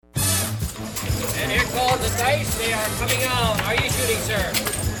dice, they are coming out. Are you shooting, sir?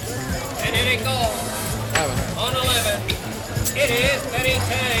 And here it goes. 11. On 11. It is Betty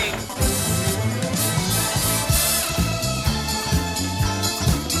Tang.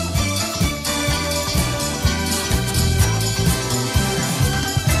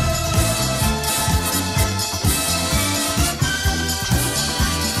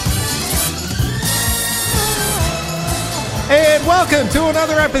 And welcome to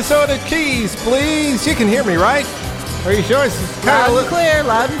another episode of Cheese Please. You can hear me, right? Are you sure? It's kind of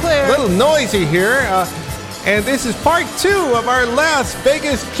Loud and clear. a little noisy here. And this is part 2 of our Las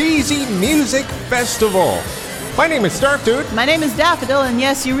Vegas Cheesy Music Festival. My name is Starf Dude. My name is Daffodil, and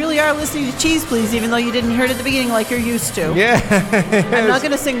yes, you really are listening to Cheese Please, even though you didn't hear it at the beginning like you're used to. Yeah. I'm not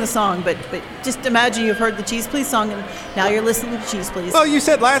going to sing the song, but just imagine you've heard the Cheese Please song, and now you're listening to Cheese Please. Well, you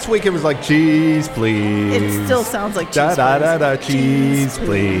said last week it was like Cheese Please. It still sounds like Cheese Da da da da Please. Cheese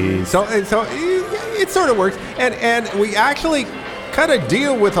Please. So it sort of works, and we actually kind of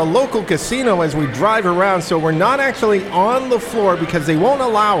deal with a local casino as we drive around, so we're not actually on the floor because they won't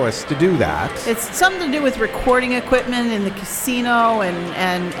allow us to do that. It's something to do with recording equipment in the casino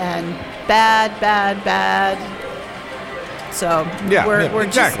and bad. So we're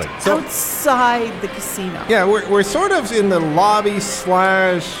exactly. just So- outside the casino. Yeah, we're sort of in the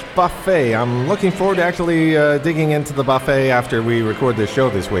lobby/buffet. I'm looking forward to actually digging into the buffet after we record this show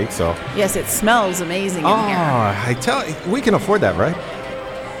this week. So. Yes, it smells amazing in here. I tell you, we can afford that, right?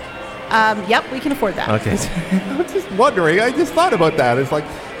 Yep, we can afford that. Okay. I'm just wondering. I just thought about that. It's like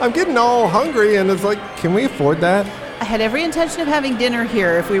I'm getting all hungry, and it's like, can we afford that? I had every intention of having dinner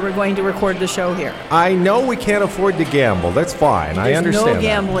here if we were going to record the show here. I know we can't afford to gamble. That's fine. I understand. There's no that.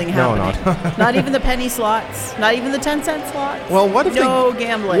 gambling happening. No. Not even the penny slots. Not even the 10-cent slots. Well, what if no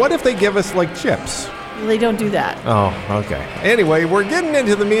gambling? What if they give us like chips? They don't do that. Oh, okay. Anyway, we're getting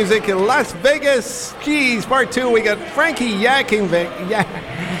into the music in Las Vegas. Geez, part 2. We got Frankie Yankovic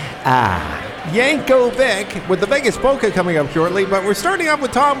with the Vegas Polka coming up shortly, but we're starting off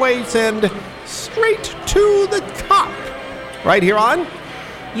with Tom Waits and Straight to the Top. Right here on.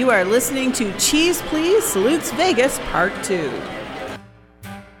 You are listening to Cheese Please Salutes Vegas Part 2.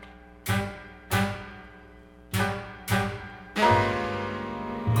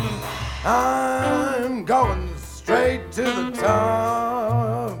 I'm going straight to the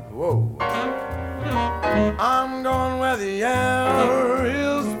top. Whoa. I'm going where the air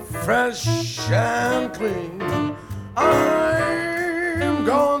is fresh and clean. I'm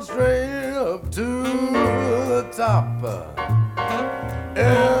going straight up to the top.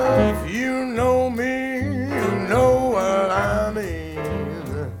 If you know me, you know what I mean.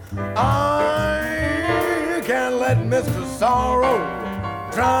 I can't let Mr. Sorrow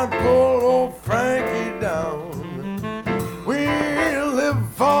try to pull old Frankie down. We live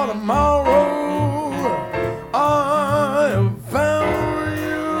for tomorrow. I have found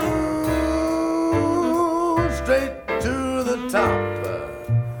you straight to the top.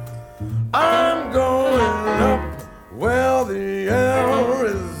 I'm going up where the air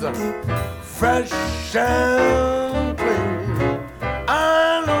is fresh and clean.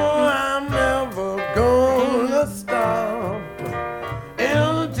 I know I'm never gonna stop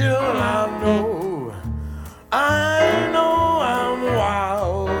until I know I'm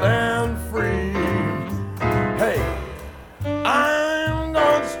wild and free. Hey, I'm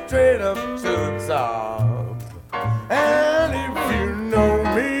going straight up to the top. And if you know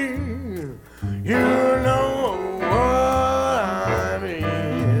me, you know what I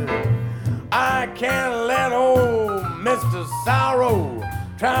mean. I can't let old Mr. Sorrow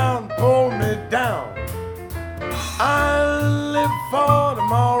try and pull me down. I live for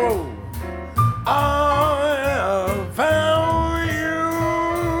tomorrow. I have found you.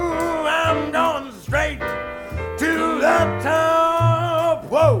 I'm going straight to the top.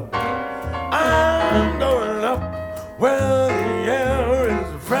 Whoa! I'm going up where the air is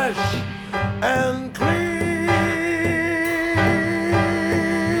fresh and clean.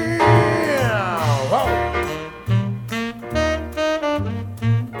 Whoa!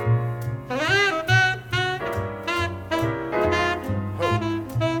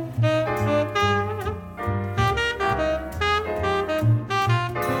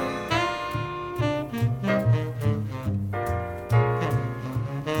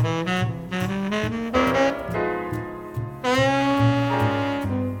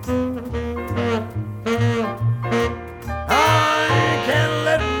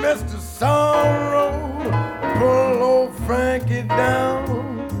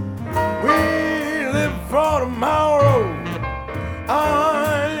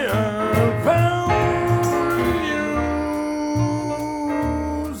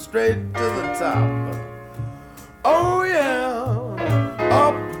 Oh yeah,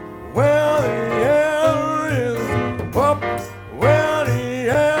 up where the air is, up where the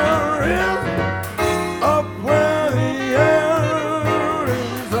air is, up where the air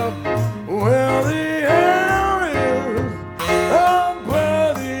is, up where the air is, up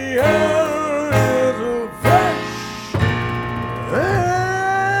where the air is fresh and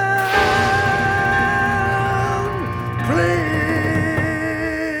clean.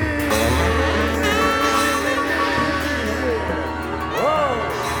 Whoa,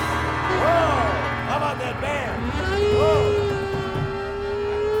 whoa, how about that band? Whoa.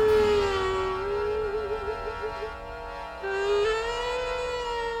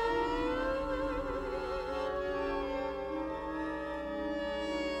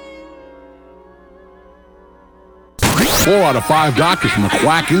 Four out of 5 doctors from the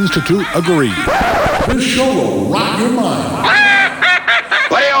Quack Institute agree. This show will rock your mind.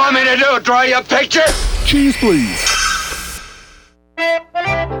 What do you want me to do? Draw you a picture? Cheese, please.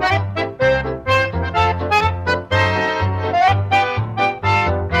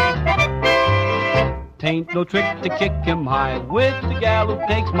 Tain't no trick to kick him high with the gal who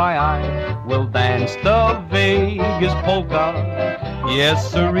takes my eye. We'll dance the Vegas polka.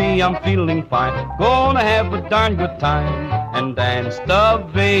 Yes, sirree, I'm feeling fine. Gonna have a darn good time and dance the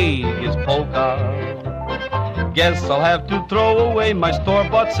Vegas polka. Guess I'll have to throw away my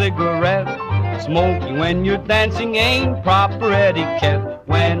store-bought cigarette. Smoking when you're dancing ain't proper etiquette.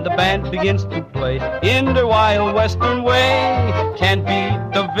 When the band begins to play in their wild western way, can't beat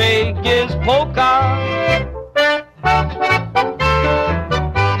the Vegas polka.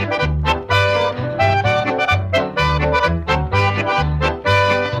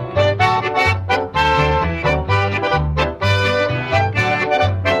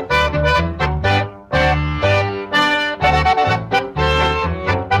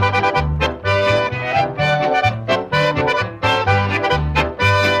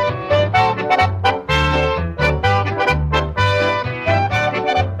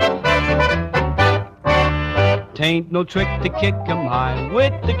 Tain't no trick to kick 'em high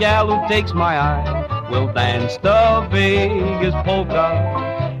with the gal who takes my eye. We'll dance the Vegas polka.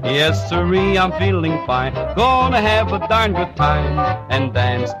 Yes, sirree, I'm feeling fine. Gonna have a darn good time and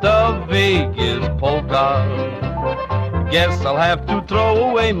dance the Vegas polka. Guess I'll have to throw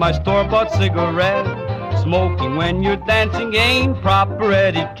away my store-bought cigarette. Smoking when you're dancing ain't proper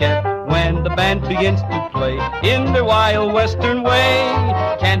etiquette. When the band begins to play in their wild western way,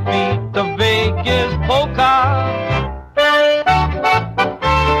 can't beat the Vegas polka.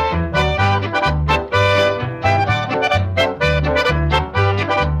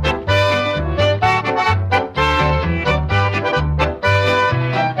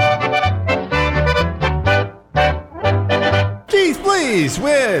 Cheese Please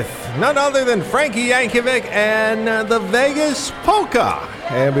with none other than Frankie Yankovic and the Vegas Polka.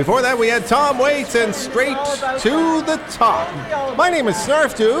 And before that, we had Tom Waits and Straight to the Top. My name is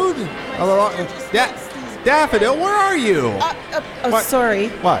Snarf Dude. Daffodil, where are you? What? Sorry.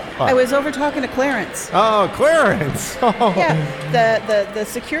 What? I was over talking to Clarence. Oh, Clarence. Oh. Yeah, the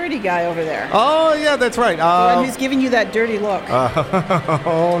security guy over there. Oh, yeah, that's right. The one who's giving you that dirty look.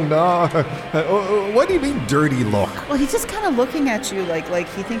 Oh, no. What do you mean, dirty look? Well, he's just kind of looking at you like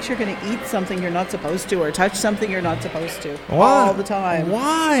he thinks you're going to eat something you're not supposed to or touch something you're not supposed to. What? All the time.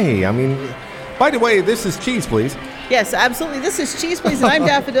 Why? I mean, by the way, this is Cheese Please. Yes, absolutely. This is Cheese Please, and I'm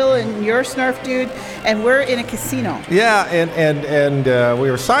Daffodil, and you're Snarf Dude, and we're in a casino. Yeah, and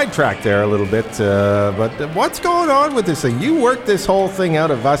we were sidetracked there a little bit, but what's going on with this thing? You worked this whole thing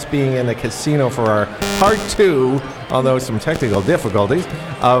out of us being in a casino for our part 2, although some technical difficulties,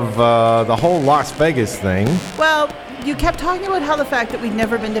 of the whole Las Vegas thing. Well, you kept talking about how the fact that we'd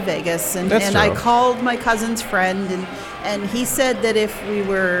never been to Vegas, and That's I true. called my cousin's friend, and he said that if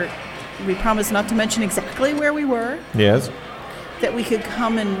we promised not to mention exactly where we were, Yes. that we could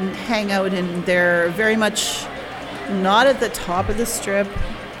come and hang out, and they're very much not at the top of the strip,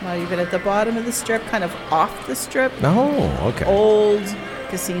 not even at the bottom of the strip, kind of off the strip. Oh, okay. Old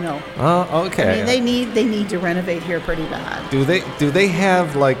casino. Oh, okay. I mean, they need to renovate here pretty bad. Do they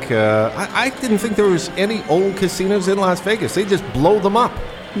have like? I didn't think there was any old casinos in Las Vegas. They just blow them up.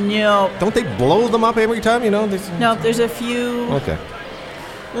 No. Don't they blow them up every time? You know. No, there's a few Okay.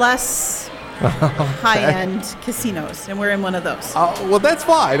 less high-end casinos, and we're in one of those. Well, that's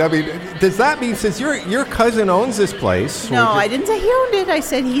fine. I mean, does that mean since your cousin owns this place? No, I didn't say he owned it. I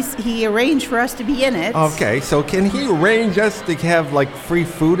said he arranged for us to be in it. Okay, so can he arrange us to have like free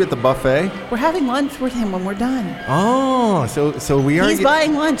food at the buffet? We're having lunch with him when we're done. Oh, so we are. He's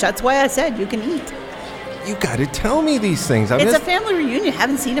buying lunch. That's why I said you can eat. You got to tell me these things. It's a family reunion.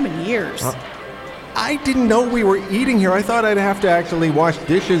 Haven't seen him in years. I didn't know we were eating here. I thought I'd have to actually wash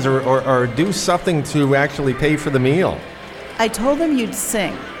dishes or do something to actually pay for the meal. I told them you'd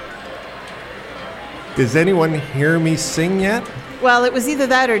sing. Does anyone hear me sing yet? Well, it was either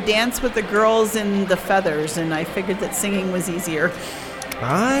that or dance with the girls in the feathers, and I figured that singing was easier.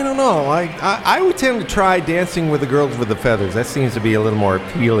 I don't know. I would tend to try dancing with the girls with the feathers. That seems to be a little more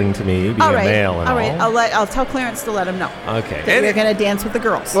appealing to me, being All right, a male and all. all right. I'll tell Clarence to let him know. Okay. That we're going to dance with the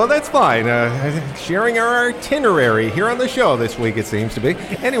girls. Well, that's fine. Sharing our itinerary here on the show this week, it seems to be.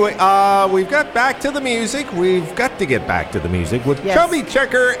 Anyway, we've got back to the music. We've got to get back to the music with Yes. Chubby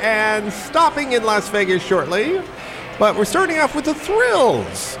Checker and stopping in Las Vegas shortly. But we're starting off with the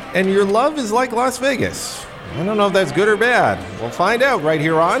Thrills. And Your Love is Like Las Vegas. I don't know if that's good or bad. We'll find out right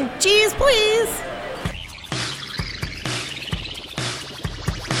here on Cheese, please.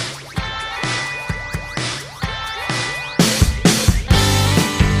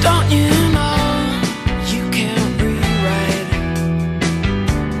 Don't you know you can't rewrite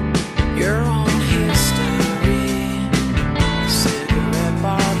your own history? Cigarette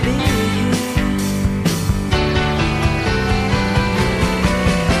Barbie.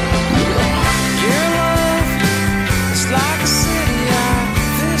 Your love is like a city I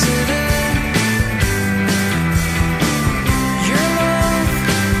visited. Your love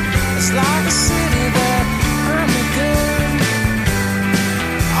is like a city that hurt me good.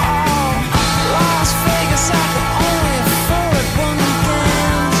 Oh, Las Vegas, I can only afford one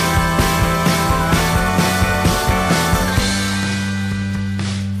weekend.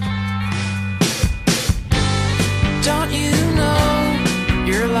 Don't you know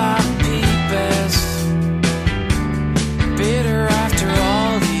you're like Pete-Best? Bitter after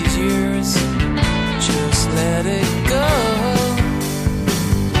all these years. Just let it go.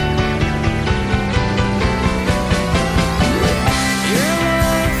 Your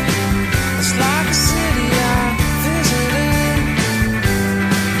love is like a city I visited.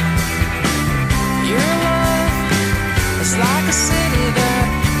 Your love is like a city that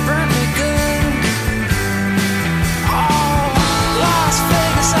burnt me good. Oh, Las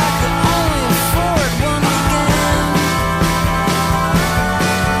Vegas, I could only afford one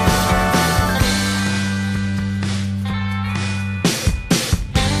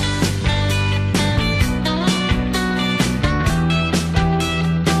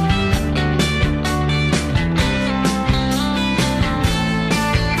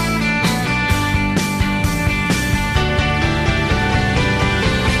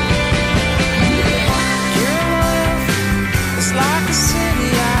Your love is like a city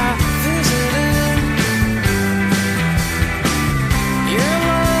I visited. Your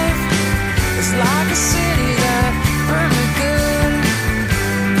love is like a city that burned me good.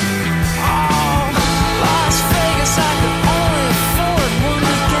 Oh, Las Vegas, I could only afford one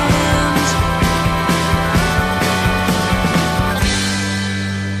weekend.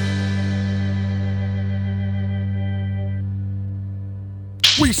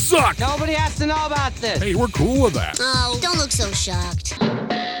 We suck! Nobody has to know about this. Hey, we're cool with that. Oh, don't look so shocked.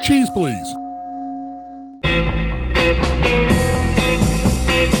 Cheese, please.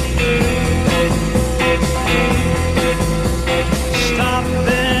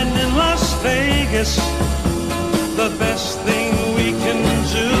 Stopping in Las Vegas, the best thing we can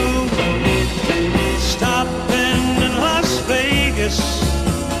do. Stopping in Las Vegas,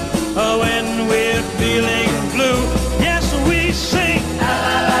 when we're feeling blue. Yes, we sing.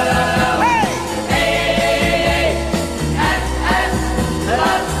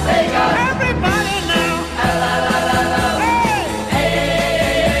 Everybody now.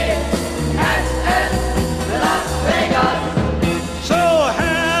 So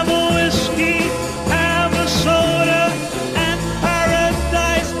have a whiskey, have a soda, and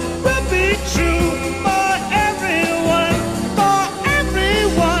paradise will be true for everyone,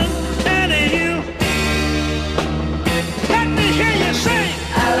 and you. Let me hear you sing.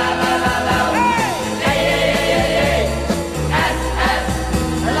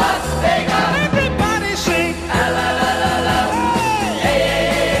 Everybody sing.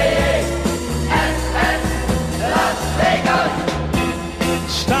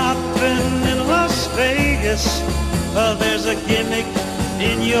 Stopping in Las Vegas, there's a gimmick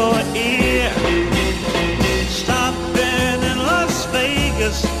in your ear. Stopping in Las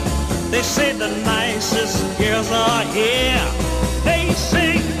Vegas, they say the nicest girls are here. They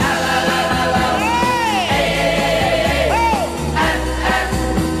sing.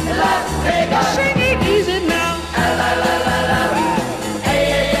 Sing it easy now.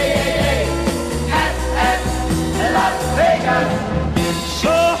 So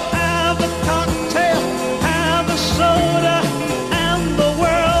have a cocktail, have a soda, and the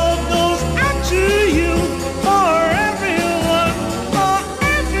world goes out to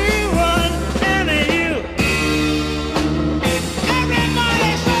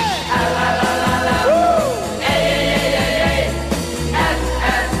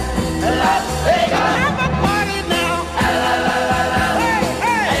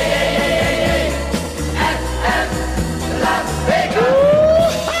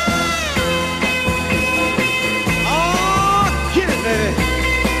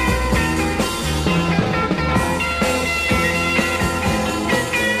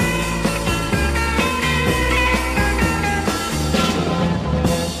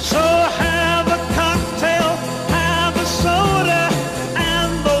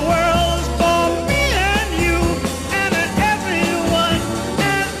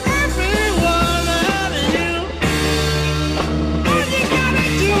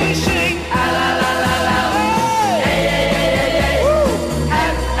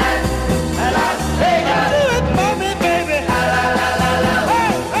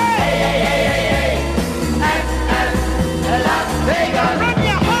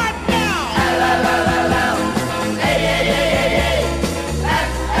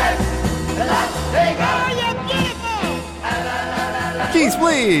Cheese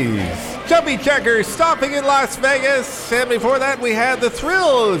Please. Jumpy Checkers stopping in Las Vegas. And before that, we had The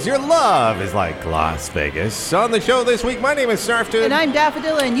Thrills. Your love is like Las Vegas. On the show this week, my name is Sarfton. And I'm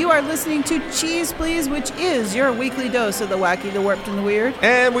Daffodil, and you are listening to Cheese Please, which is your weekly dose of the wacky, the warped, and the weird.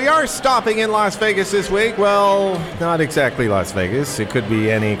 And we are stopping in Las Vegas this week. Well, not exactly Las Vegas. It could be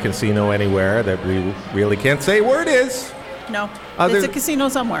any casino anywhere that we really can't say where it is. No, it's a casino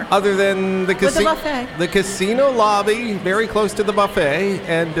somewhere. Other than the With a buffet. The casino lobby, very close to the buffet.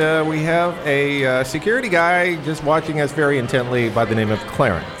 And we have a security guy just watching us very intently by the name of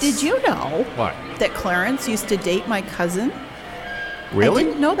Clarence. Did you know What? that Clarence used to date my cousin? Really? I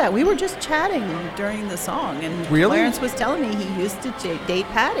didn't know that. We were just chatting during the song, and Really? Clarence was telling me he used to date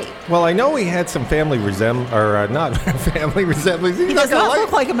Patty. Well, I know he had some family not family resemblance. He does not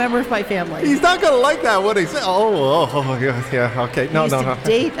look like a member of my family. He's not going to like that, what he said. Oh, yeah, okay. He used to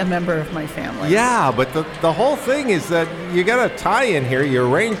date a member of my family. Yeah, but the whole thing is that you got a tie-in here. You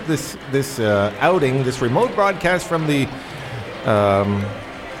arranged this outing, this remote broadcast from the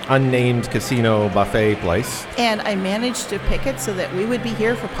unnamed casino buffet place. And I managed to pick it so that we would be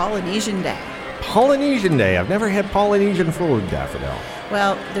here for Polynesian Day. Polynesian Day. I've never had Polynesian food, Daffodil.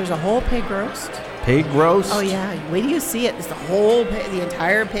 Well, there's a whole pig roast. Pig roast? Oh yeah, wait till you see it. It's the whole pig, the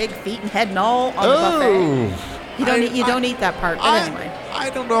entire pig, feet and head and all on the buffet. You don't eat that part, but anyway. I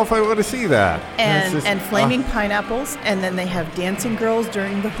don't know if I want to see that. And flaming pineapples, and then they have dancing girls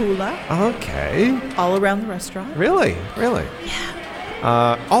during the hula. Okay. All around the restaurant. Really? Yeah.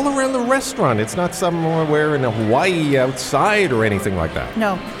 All around the restaurant. It's not somewhere in Hawaii outside or anything like that.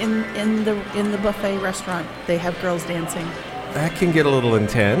 No, in the buffet restaurant, they have girls dancing. That can get a little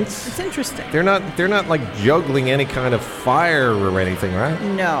intense. It's interesting. They're not like juggling any kind of fire or anything, right?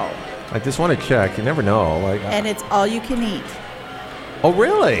 No. I just want to check. You never know. And it's all you can eat. Oh,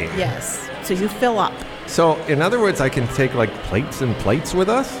 really? Yes. So you fill up. So, in other words, I can take like plates and plates with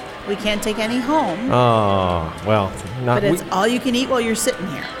us? We can't take any home. Oh, well, not. But it's all you can eat while you're sitting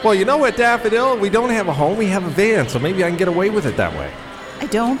here. Well, you know what, Daffodil? We don't have a home. We have a van, so maybe I can get away with it that way. I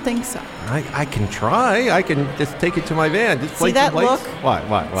don't think so. I can try. I can just take it to my van. Just See that look? What?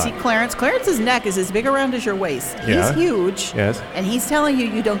 See, Clarence? Clarence's neck is as big around as your waist. Yeah. He's huge. Yes. And he's telling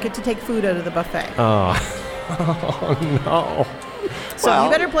you don't get to take food out of the buffet. Oh, no. So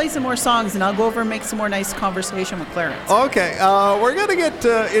you better play some more songs, and I'll go over and make some more nice conversation with Clarence. Okay, we're going to get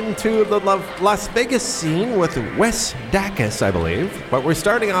into the Las Vegas scene with Wes Dacus, I believe. But we're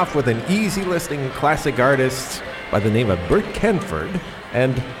starting off with an easy-listening classic artist by the name of Bert Kenford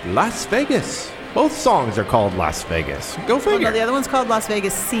and Las Vegas. Both songs are called Las Vegas. Go figure. Oh, no, the other one's called Las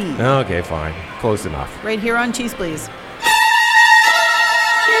Vegas Scene. Okay, fine. Close enough. Right here on Cheese Please.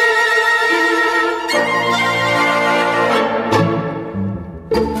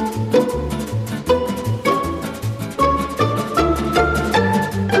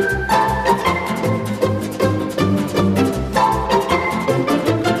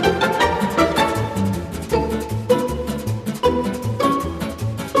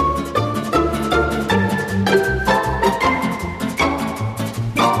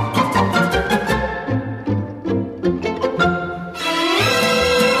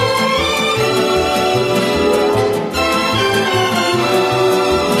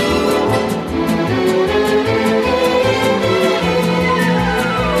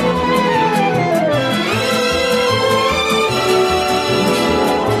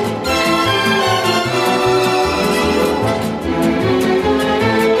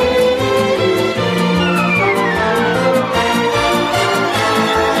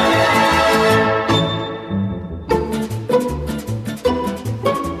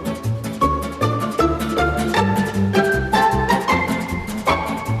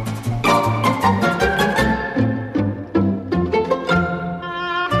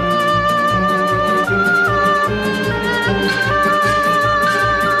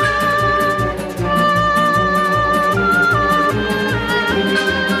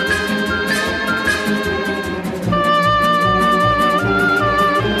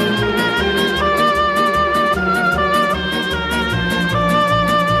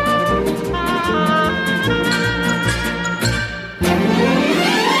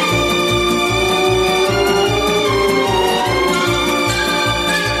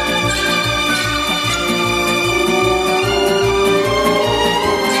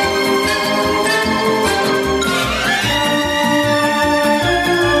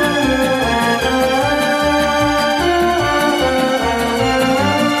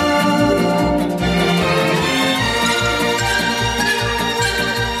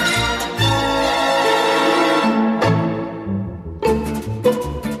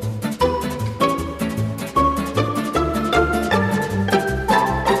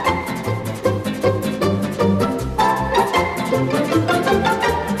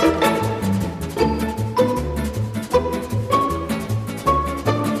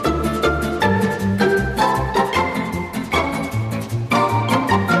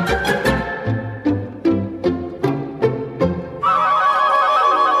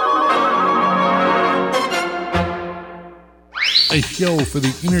 for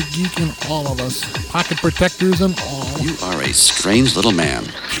the inner geek in all of us. Pocket protectors and all. You are a strange little man.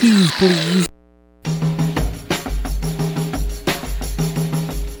 Cheese, please.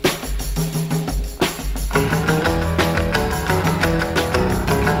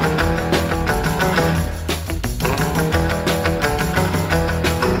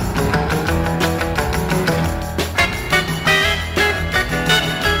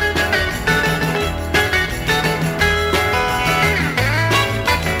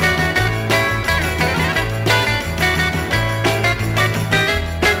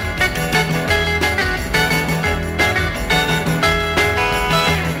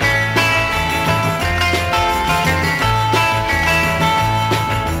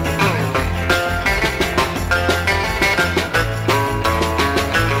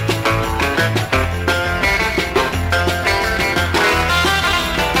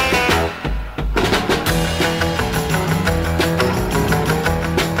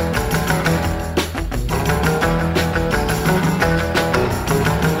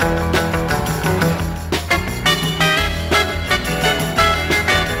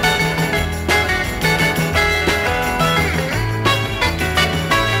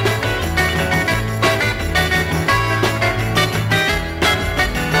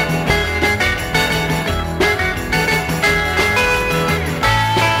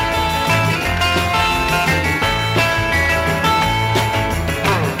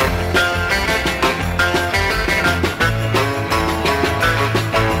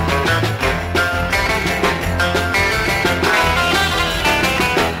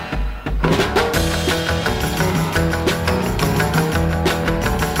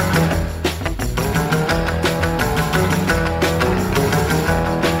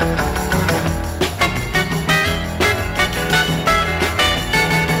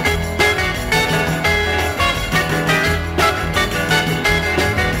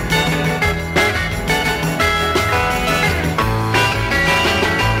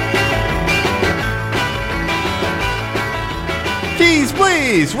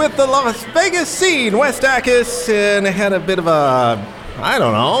 With the Las Vegas scene, West Akis, and it had a bit of a, I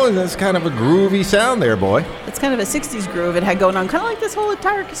don't know, it's kind of a groovy sound there, boy. It's kind of a 60s groove it had going on, kind of like this whole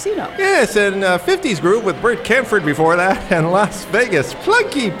entire casino. Yes, and 50s groove with Bert Camford before that, and Las Vegas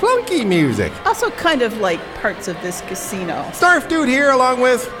plunky music. Also kind of like parts of this casino. Starf Dude here along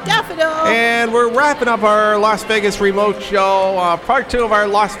with Daffodil. And we're wrapping up our Las Vegas remote show, part 2 of our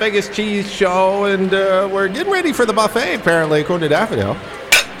Las Vegas cheese show, and we're getting ready for the buffet, apparently, according to Daffodil.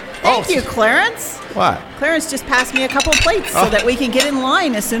 Thank you, Clarence. What? Clarence just passed me a couple plates so that we can get in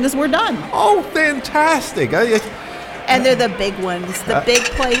line as soon as we're done. Oh, fantastic. And they're the big ones, the big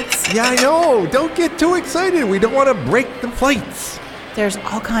plates. Yeah, I know. Don't get too excited. We don't want to break the plates. There's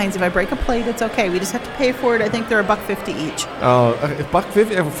all kinds. If I break a plate, it's okay. We just have to pay for it. I think they're $1.50 each. Oh,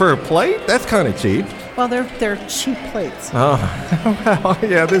 $1.50 for a plate? That's kind of cheap. Well, they're cheap plates. Oh, well,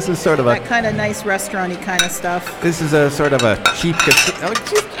 yeah, this is sort of that kind of nice restaurant-y kind of stuff. This is a sort of a cheap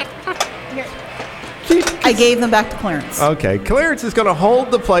I gave them back to Clarence. Okay, Clarence is going to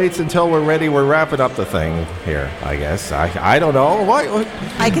hold the plates until we're ready. We're wrapping up the thing here, I guess. I don't know. What?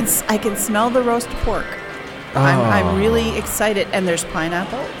 I can smell the roast pork. I'm really excited. And there's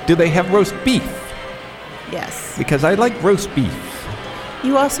pineapple. Do they have roast beef? Yes. Because I like roast beef.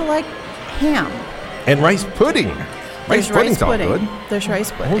 You also like ham. And rice pudding. Rice pudding's all good. There's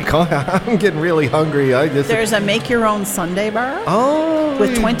rice pudding. Oh, God, I'm getting really hungry. There's a make-your-own sundae bar. Oh.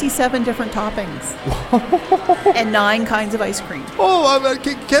 With 27 different toppings. And 9 kinds of ice cream. Oh,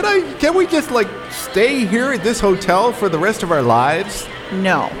 can we just, stay here at this hotel for the rest of our lives?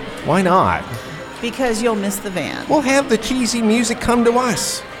 No. Why not? Because you'll miss the van. We'll have the cheesy music come to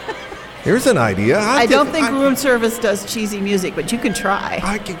us. Here's an idea. I don't think room service does cheesy music, but you can try.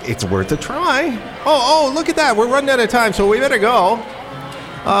 It's worth a try. Oh, look at that. We're running out of time, so we better go.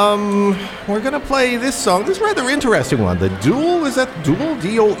 We're going to play this song. This is a rather interesting one. The Duel, is that Duel?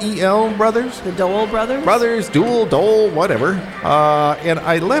 D-O-E-L Brothers? The Dole Brothers? Brothers, Duel, Dole, whatever. And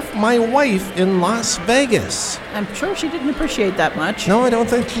I left my wife in Las Vegas. I'm sure she didn't appreciate that much. No, I don't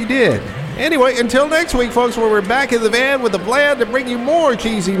think she did. Anyway, until next week, folks, where we're back in the van with the Bland to bring you more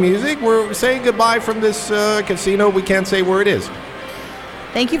cheesy music. We're saying goodbye from this casino. We can't say where it is.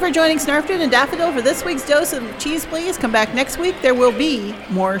 Thank you for joining Snarfdude and Daffodil for this week's dose of cheese, please. Come back next week. There will be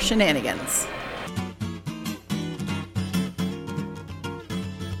more shenanigans.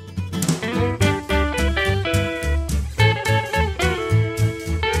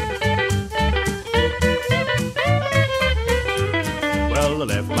 Well, I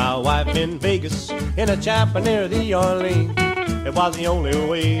left my wife in Vegas in a chopper near the Orleans. It was the only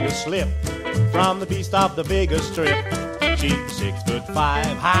way to slip from the beast of the Vegas Strip. She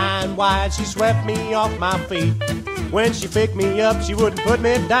 6'5", high and wide, she swept me off my feet. When she picked me up, she wouldn't put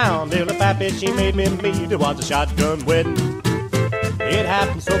me down. Little pappy, she made me meet. It was a shotgun wedding. It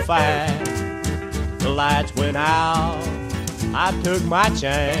happened so fast. The lights went out. I took my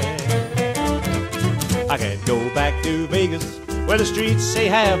chance. I can't go back to Vegas, where the streets say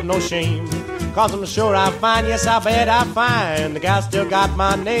have no shame. 'Cause I'm sure I'll find, yes, I bet I'll find, the guy still got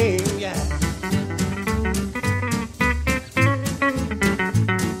my name, yeah.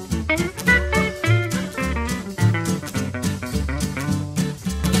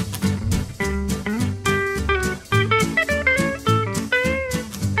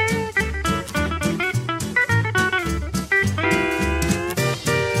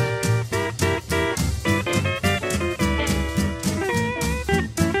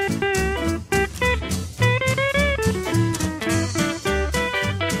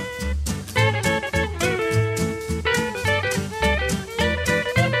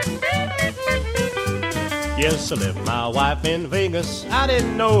 Yes, I left my wife in Vegas. I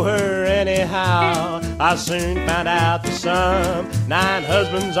didn't know her anyhow. I soon found out the some 9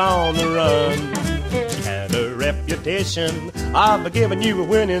 husbands on the run. She had a reputation of giving you a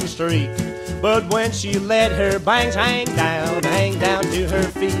winning streak. But when she let her bangs hang down to her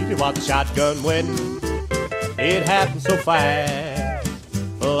feet, it was a shotgun wedding. It happened so fast.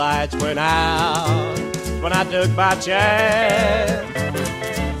 The lights went out when I took my chance.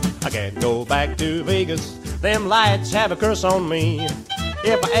 I can't go back to Vegas. Them lights have a curse on me.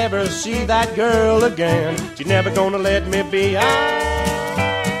 If I ever see that girl again, she's never gonna let me be.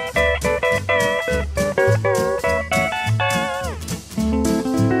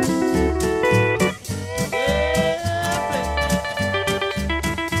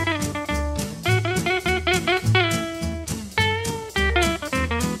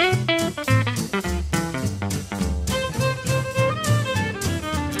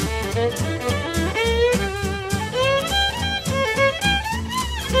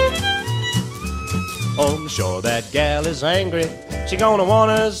 Oh, I'm sure that gal is angry. She gonna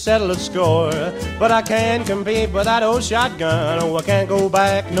wanna settle a score. But I can't compete with that old shotgun. Oh, I can't go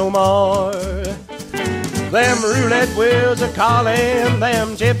back no more. Them roulette wheels are calling.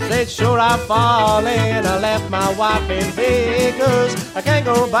 Them chips, they sure are falling. I left my wife in Vegas. I can't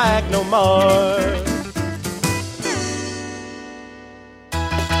go back no more.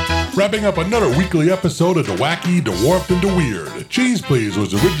 Wrapping up another weekly episode of The Wacky, The Warped, and The Weird. Cheese Please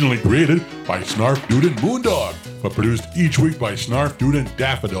was originally created by Snarf Dude and Moondog, but produced each week by Snarf Dude and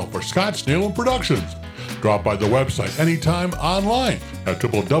Daffodil for Scott Snalen Productions. Drop by the website anytime online at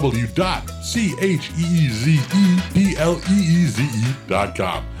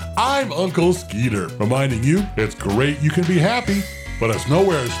www.cheezepleeze.com. I'm Uncle Skeeter, reminding you it's great you can be happy, but it's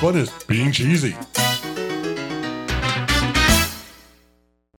nowhere as fun as being cheesy.